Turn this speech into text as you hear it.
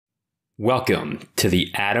Welcome to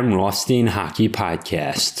the Adam Rothstein Hockey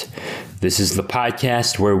Podcast. This is the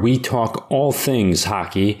podcast where we talk all things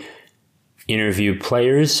hockey, interview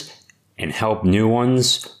players, and help new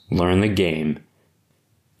ones learn the game.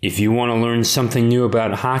 If you want to learn something new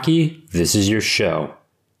about hockey, this is your show.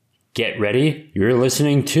 Get ready, you're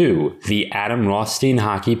listening to the Adam Rothstein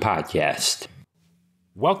Hockey Podcast.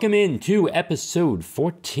 Welcome into episode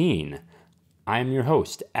 14. I am your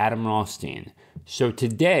host, Adam Rothstein. So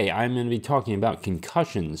today I'm going to be talking about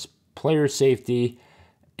concussions, player safety,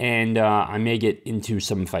 and I may get into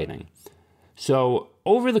some fighting. So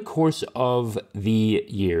over the course of the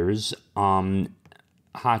years,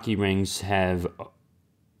 hockey rinks have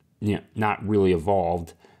not really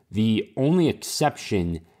evolved. The only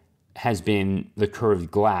exception has been the curved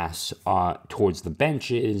glass towards the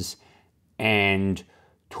benches and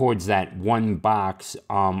towards that one box,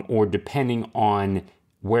 or depending on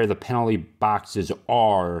where the penalty boxes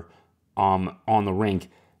are on the rink,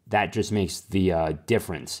 that just makes the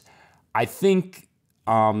difference. I think,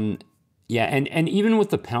 and even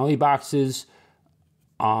with the penalty boxes,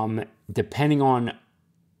 depending on,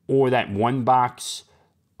 or that one box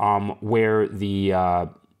where the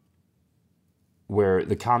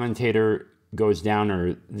commentator goes down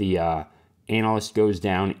or the analyst goes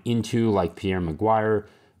down into, like Pierre Maguire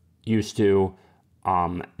used to,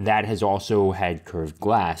 that has also had curved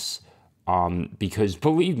glass, because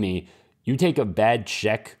believe me, you take a bad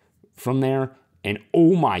check from there, and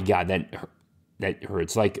oh my God, that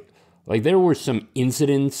hurts. Like there were some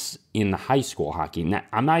incidents in the high school hockey. Now,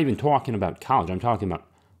 I'm not even talking about college. I'm talking about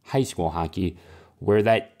high school hockey, where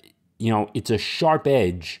that it's a sharp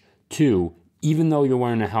edge too, even though you're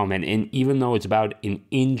wearing a helmet, and even though it's about an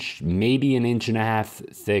inch, maybe an inch and a half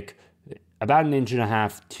thick, about an inch and a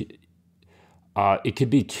half. It could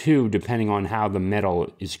be two, depending on how the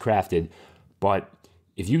metal is crafted. But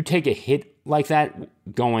if you take a hit like that,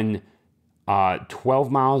 going 12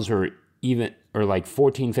 miles or like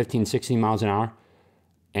 14, 15, 16 miles an hour,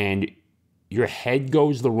 and your head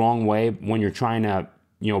goes the wrong way when you're trying to,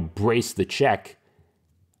 brace the check,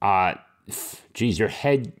 your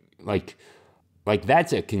head, like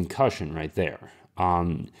that's a concussion right there.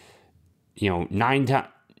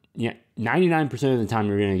 99% of the time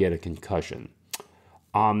you're going to get a concussion.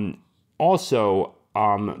 Also,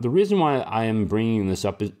 the reason why I am bringing this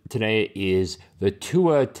up today is the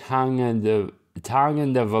Tua Tagovailoa.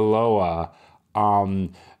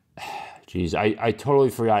 I totally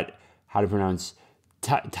forgot how to pronounce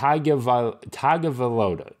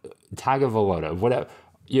Tagovailoa. Whatever.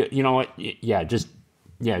 You know what? Just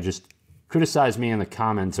criticize me in the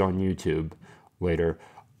comments on YouTube later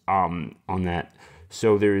on that.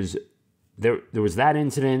 So there was that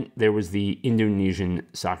incident. There was the Indonesian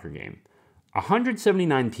soccer game.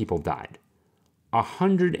 179 people died.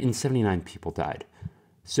 179 people died.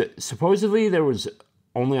 So supposedly there was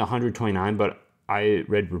only 129, but I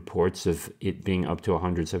read reports of it being up to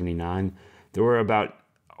 179. There were about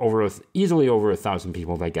easily over 1,000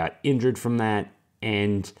 people that got injured from that,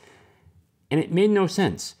 and it made no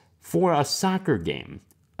sense for a soccer game.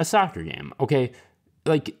 Okay.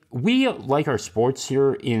 Like, we like our sports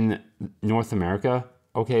here in North America,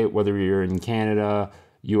 okay, whether you're in Canada,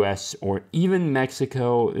 U.S., or even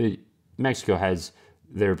Mexico. Mexico has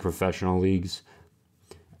their professional leagues.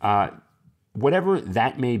 Whatever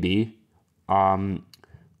that may be,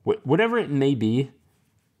 whatever it may be,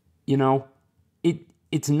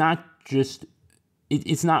 it's not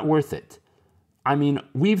worth it. I mean,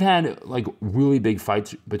 we've had, like, really big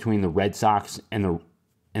fights between the Red Sox and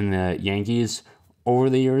the Yankees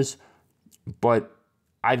over the years, but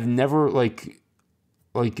I've never like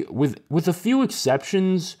with a few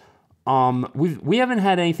exceptions, we haven't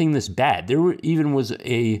had anything this bad. There was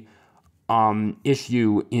a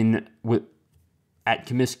issue at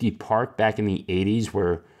Comiskey Park back in the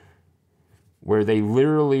 80s where they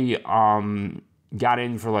literally got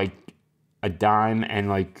in for like a dime, and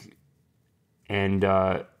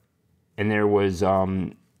there was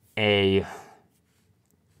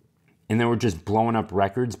and they were just blowing up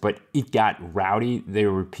records, but it got rowdy.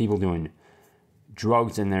 There were people doing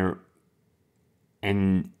drugs, and there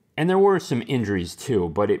were some injuries too,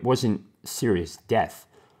 but it wasn't serious death.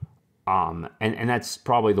 And that's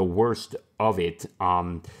probably the worst of it.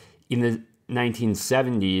 In the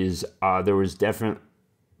 1970s, there was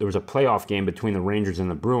a playoff game between the Rangers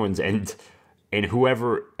and the Bruins, and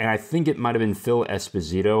I think it might have been Phil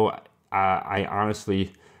Esposito. I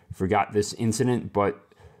honestly forgot this incident, but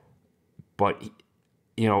a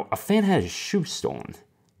fan had his shoe stolen.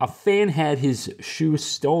 A fan had his shoe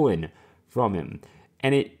stolen from him,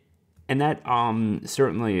 and that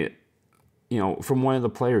certainly from one of the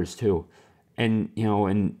players too. And,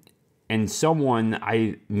 and someone,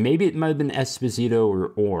 maybe it might have been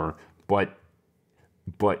Esposito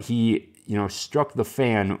but he, struck the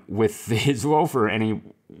fan with his loafer and he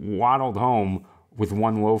waddled home with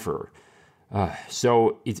one loafer.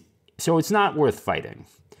 So it's not worth fighting,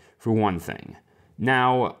 for one thing.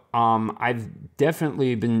 Now, I've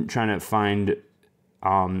definitely been trying to find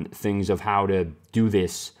things of how to do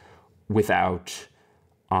this without,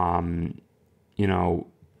 trying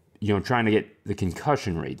to get the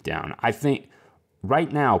concussion rate down. I think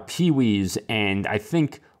right now, peewees, and I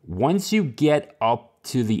think once you get up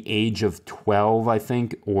to the age of 12, I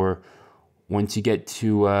think, or once you get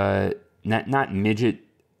to not midget,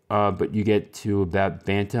 but you get to about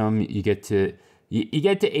bantam, you get to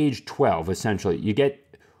age 12 essentially.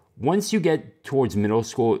 Once you get towards middle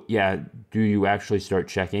school, do you actually start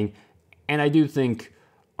checking? And I do think,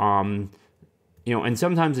 and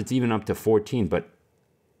sometimes it's even up to 14, but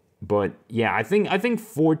yeah, I think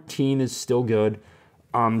 14 is still good.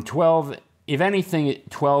 12, if anything,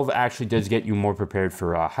 12 actually does get you more prepared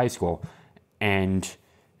for high school, and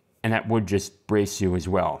that would just brace you as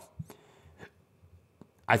well.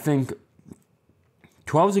 I think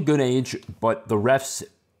 12 is a good age, but the refs,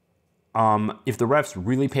 if the refs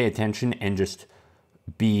really pay attention and just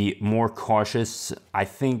be more cautious, I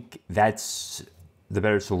think that's the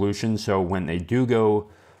better solution. So when they do go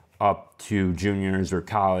up to juniors or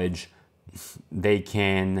college, they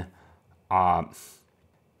can,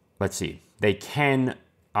 they can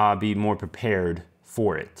be more prepared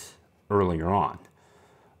for it earlier on.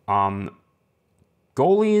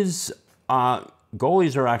 Goalies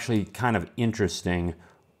are actually kind of interesting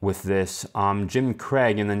with this. Jim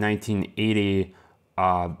Craig in the 1980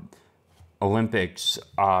 Olympics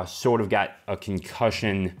sort of got a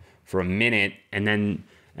concussion for a minute, and then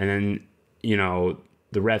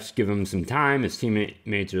the refs give him some time. His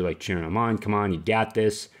teammates are like cheering him on. Come on, you got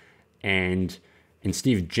this. And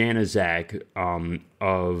Steve Januzak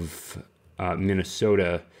of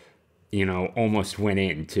Minnesota, almost went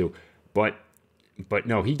in too. But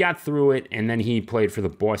no, he got through it, and then he played for the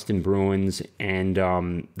Boston Bruins, and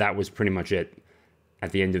that was pretty much it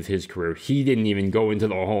at the end of his career. He didn't even go into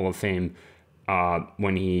the Hall of Fame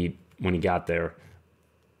when he got there.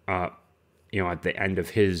 At the end of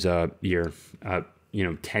his year,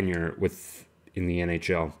 tenure in the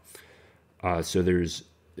NHL. So there's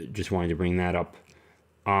just wanted to bring that up.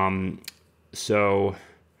 Also,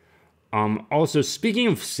 speaking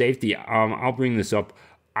of safety, I'll bring this up.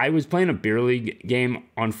 I was playing a beer league game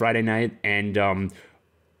on Friday night, and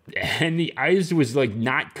the ice was like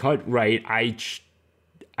not cut right. I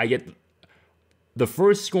get the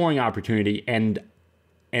first scoring opportunity, and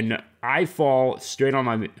I fall straight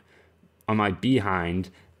on my behind,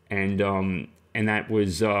 and that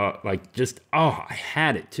was I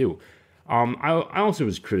had it too. I also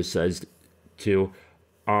was criticized too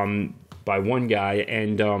by one guy,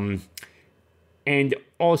 and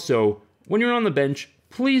also when you're on the bench,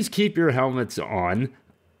 please keep your helmets on,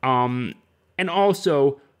 and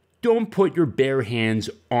also don't put your bare hands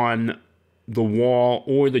on the wall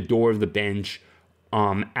or the door of the bench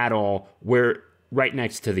at all. We're right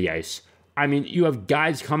next to the ice. I mean, you have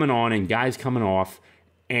guys coming on and guys coming off,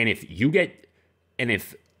 and if you get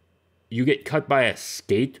cut by a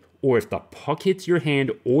skate, or if the puck hits your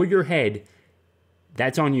hand or your head,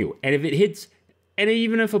 that's on you. And if it hits, and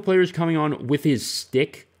even if a player is coming on with his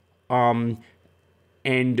stick, and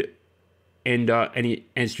it's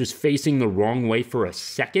just facing the wrong way for a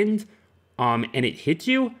second, and it hits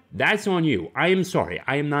you, that's on you. I am sorry.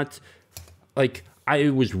 I am not, I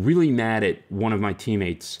was really mad at one of my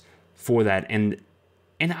teammates for that, and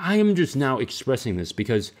I am just now expressing this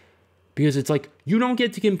because it's like, you don't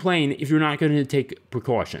get to complain if you're not going to take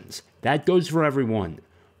precautions. That goes for everyone.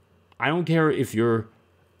 I don't care if you're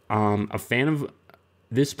a fan of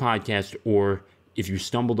this podcast or if you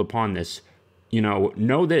stumbled upon this.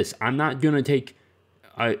 Know this. I'm not going to take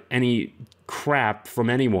any crap from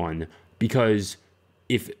anyone, because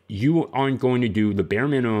if you aren't going to do the bare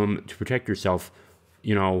minimum to protect yourself,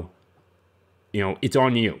 it's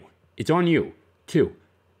on you. It's on you too.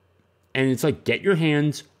 And it's like, get your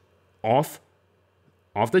hands off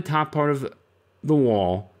the top part of the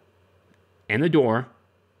wall and the door,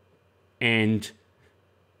 and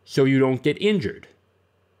so you don't get injured.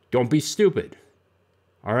 Don't be stupid.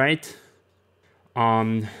 All right?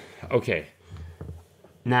 Okay.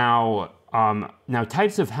 Now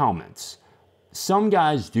types of helmets. Some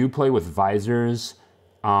guys do play with visors.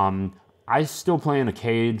 I still play in a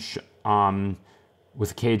cage,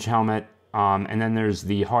 with a cage helmet. And then there's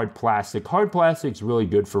the hard plastic. Hard plastic's really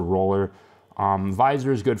good for roller.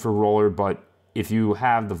 Visor is good for roller, but if you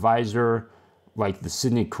have the visor, like the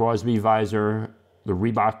Sidney Crosby visor, the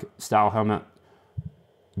Reebok style helmet,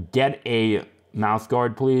 get a mouth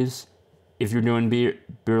guard, please. If you're doing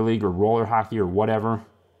beer league or roller hockey or whatever,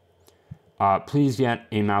 please get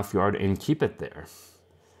a mouth guard and keep it there.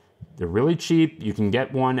 They're really cheap. You can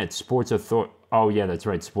get one at Sports Authority. Oh, yeah, that's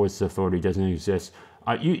right. Sports Authority doesn't exist.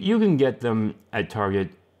 You can get them at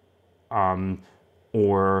Target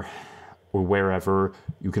or wherever.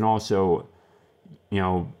 You can also, you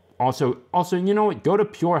know what? Go to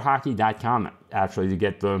purehockey.com actually to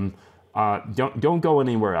get them. Don't go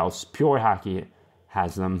anywhere else. Pure Hockey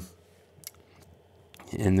has them.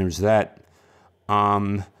 And there's that.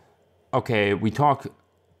 Okay, all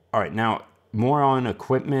right, now more on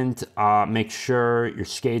equipment. Make sure your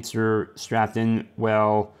skates are strapped in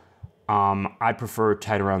well. I prefer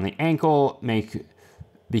tight around the ankle.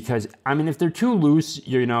 Because if they're too loose,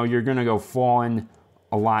 you're going to go falling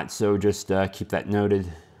a lot. So just keep that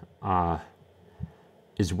noted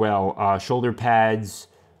as well. Shoulder pads.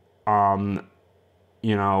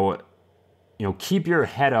 Keep your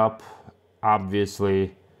head up,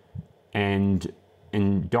 obviously, and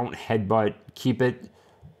don't headbutt. Keep it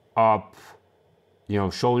up,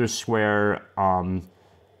 shoulders square,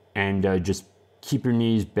 and just keep your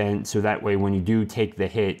knees bent so that way when you do take the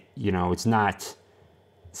hit, it's not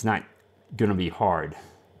gonna be hard.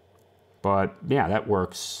 But yeah, that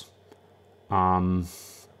works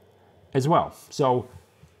as well. So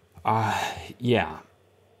yeah.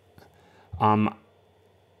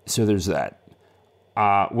 So there's that.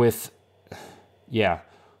 Goalies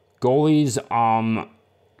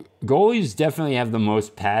definitely have the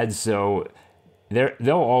most pads, so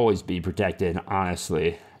they'll always be protected,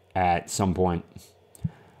 honestly, at some point.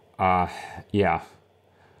 Yeah.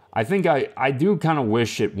 I think I do kind of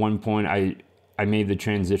wish at one point I made the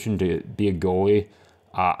transition to be a goalie.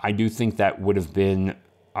 I do think that would have been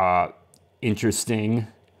interesting.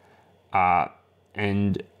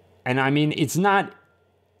 And it's not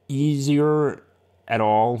easier at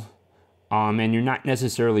all, and you're not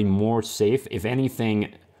necessarily more safe. If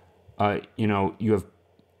anything, you have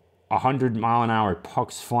 100-mile-an-hour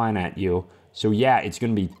pucks flying at you. So yeah, it's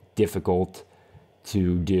going to be difficult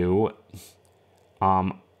to do.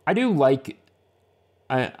 I do like.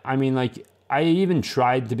 I even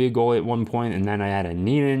tried to be a goalie at one point, and then I had a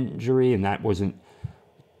knee injury, and that wasn't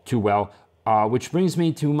too well. Which brings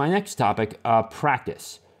me to my next topic,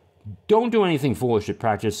 practice. Don't do anything foolish at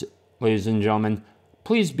practice, ladies and gentlemen.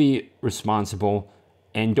 Please be responsible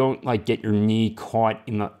and don't get your knee caught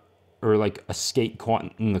or a skate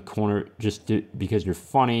caught in the corner because you're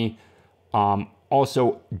funny.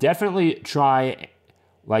 Also, definitely try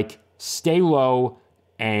stay low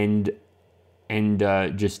and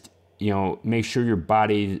just make sure your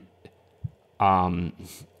body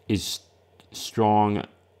is strong.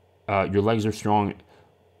 Your legs are strong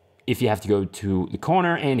if you have to go to the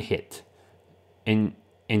corner and hit and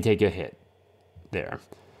take a hit there.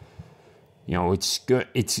 It's good.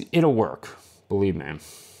 It'll work. Believe me.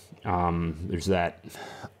 There's that.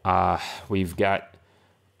 We've got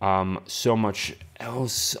so much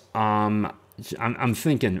else. I'm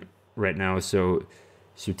thinking right now, so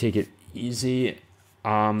take it easy.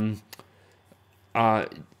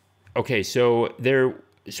 Okay, so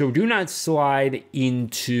do not slide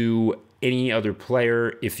into any other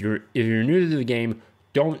player. If you're new to the game,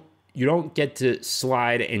 you don't get to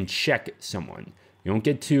slide and check someone. You don't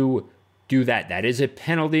get to do that. That is a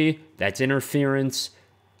penalty. That's interference.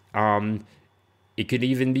 It could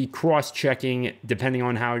even be cross-checking depending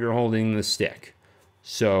on how you're holding the stick.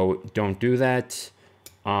 So don't do that.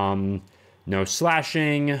 No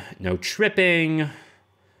slashing, no tripping.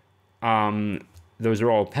 Those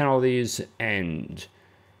are all penalties, and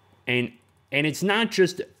it's not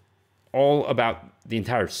just all about the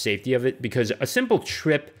entire safety of it, because a simple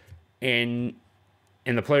trip and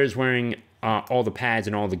the player's wearing all the pads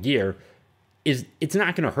and all the gear it's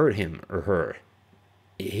not going to hurt him or her.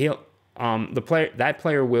 That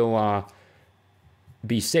player will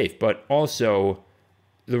be safe, but also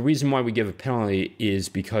the reason why we give a penalty is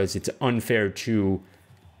because it's unfair to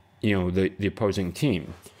the opposing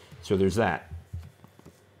team. So there's that.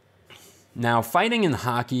 Now, fighting in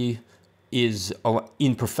hockey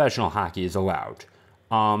in professional hockey is allowed.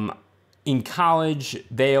 In college,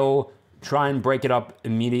 they'll try and break it up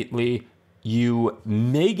immediately. You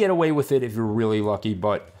may get away with it if you're really lucky,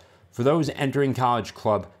 but for those entering college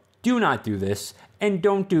club, do not do this, and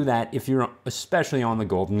don't do that if you're especially on the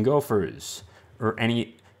Golden Gophers or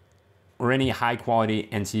any high-quality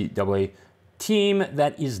NCAA team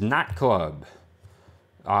that is not club.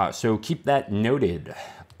 So keep that noted.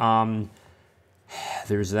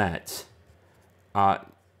 there's that.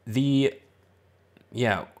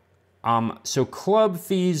 So club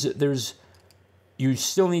fees, you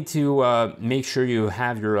still need to make sure you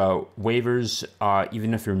have your waivers,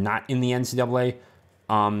 even if you're not in the NCAA.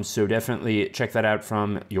 So definitely check that out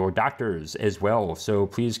from your doctors as well. So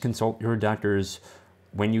please consult your doctors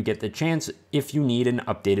when you get the chance if you need an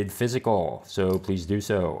updated physical. So please do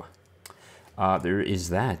so. There is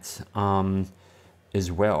that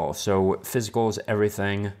as well. So physicals,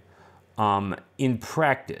 everything. In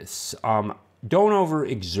practice, don't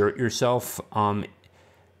overexert yourself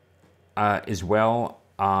as well.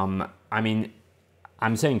 I mean,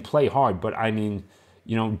 I'm saying play hard, but I mean,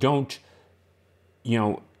 don't,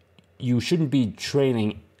 you shouldn't be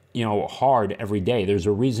training, hard every day. There's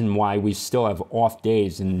a reason why we still have off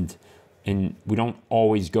days and we don't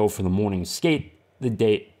always go for the morning skate the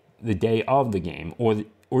day of the game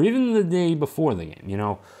or even the day before the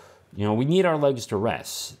game. We need our legs to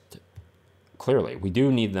rest. Clearly, we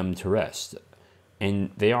do need them to rest,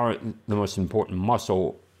 and they are the most important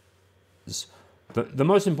muscle. The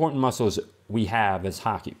most important muscles we have as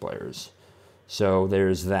hockey players. So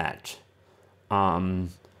there's that.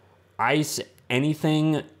 Ice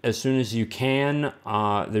anything as soon as you can.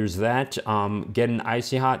 There's that. Get an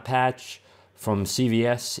Icy Hot patch from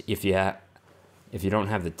CVS if you don't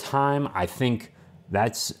have the time. I think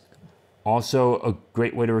that's also a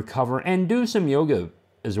great way to recover, and do some yoga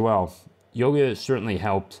as well. Yoga certainly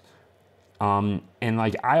helped. And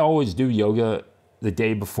I always do yoga the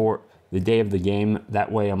day before the day of the game. That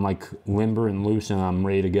way I'm limber and loose and I'm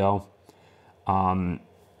ready to go.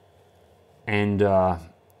 And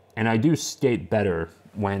I do skate better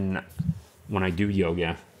when I do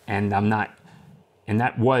yoga, and I'm not, and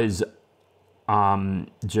that was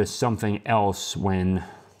just something else when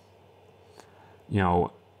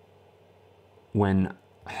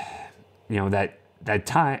that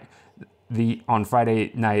time on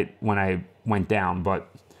Friday night when I went down,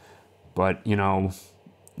 but that's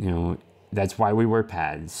why we wear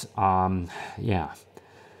pads.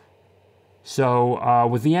 So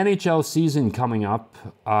with the NHL season coming up,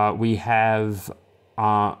 we have,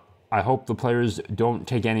 I hope the players don't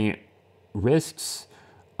take any risks.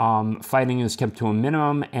 Fighting is kept to a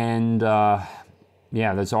minimum, and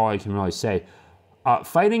that's all I can really say.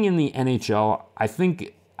 Fighting in the NHL, I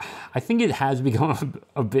think it has become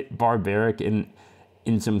a bit barbaric in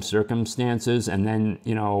some circumstances, and then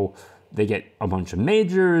they get a bunch of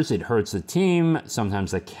majors. It hurts the team.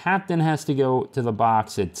 Sometimes the captain has to go to the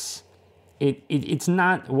box. It's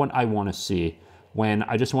not what I want to see. When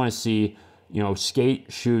I just want to see skate,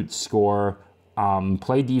 shoot, score,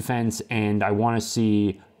 play defense, and I want to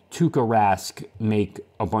see Tuukka Rask make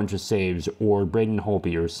a bunch of saves, or Braden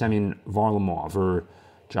Holtby, or Semyon Varlamov, or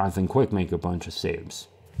Jonathan Quick make a bunch of saves.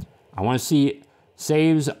 I want to see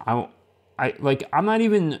saves. I'm not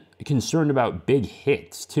even concerned about big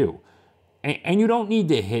hits too, and you don't need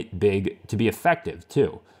to hit big to be effective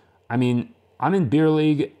too. I mean, I'm in beer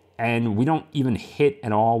league, and we don't even hit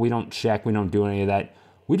at all. We don't check. We don't do any of that.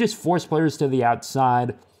 We just force players to the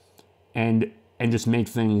outside, and just make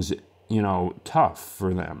things tough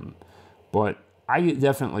for them. But I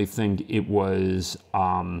definitely think it was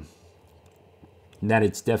that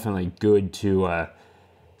it's definitely good to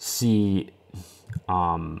see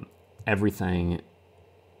everything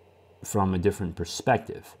from a different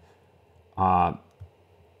perspective at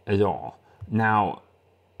all. Now,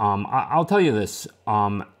 I'll tell you this,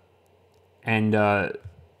 and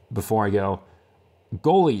before I go,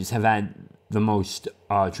 goalies have had the most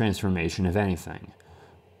transformation, if anything.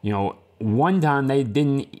 One time they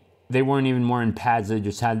weren't even wearing pads. They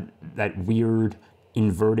just had that weird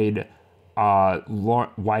inverted,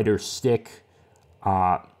 wider stick.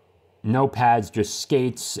 No pads, just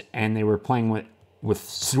skates, and they were playing with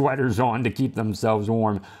sweaters on to keep themselves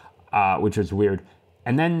warm, which was weird.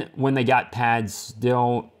 And then when they got pads,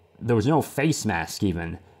 still there was no face mask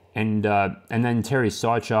even. And then Terry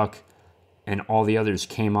Sawchuk and all the others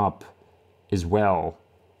came up as well.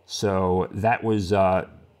 So that was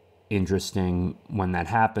interesting when that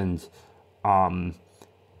happened.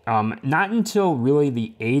 Not until really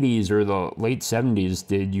the 80s or the late 70s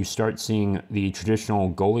did you start seeing the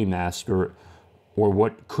traditional goalie mask, or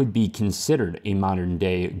what could be considered a modern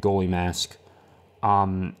day goalie mask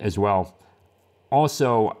as well.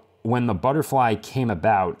 Also, when the butterfly came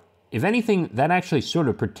about, if anything, that actually sort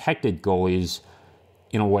of protected goalies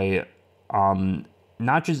in a way,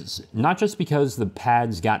 not just because the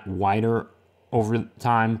pads got wider over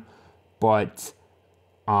time, but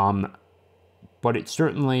it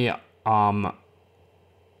certainly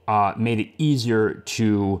made it easier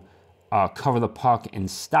to cover the puck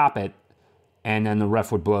and stop it and then the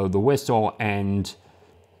ref would blow the whistle, and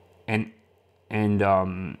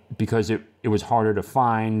because it was harder to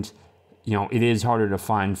find, it is harder to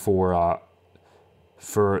find for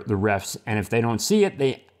the refs, and if they don't see it,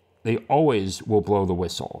 they always will blow the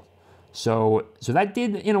whistle. So that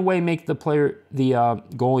did in a way make the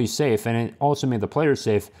goalie safe, and it also made the players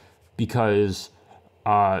safe because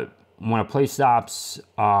when a play stops,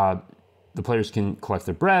 the players can collect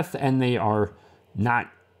their breath, and they are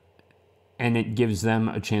not, and it gives them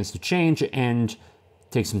a chance to change and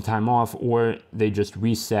take some time off, or they just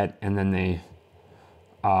reset and then they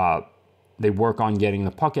work on getting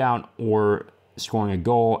the puck out or scoring a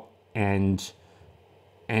goal, and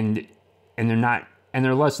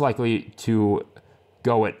they're less likely to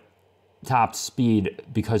go at top speed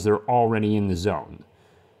because they're already in the zone.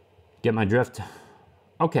 Get my drift?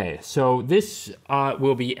 Okay, so this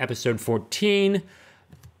will be episode 14.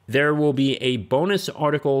 There will be a bonus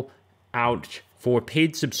article out for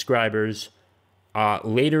paid subscribers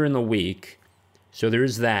later in the week. So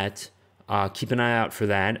there's that. Keep an eye out for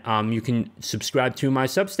that. You can subscribe to my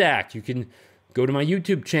Substack. You can go to my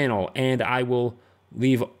YouTube channel, and I will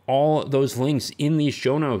leave all those links in the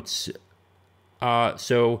show notes.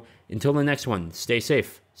 So until the next one, stay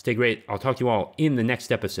safe, stay great. I'll talk to you all in the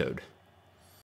next episode.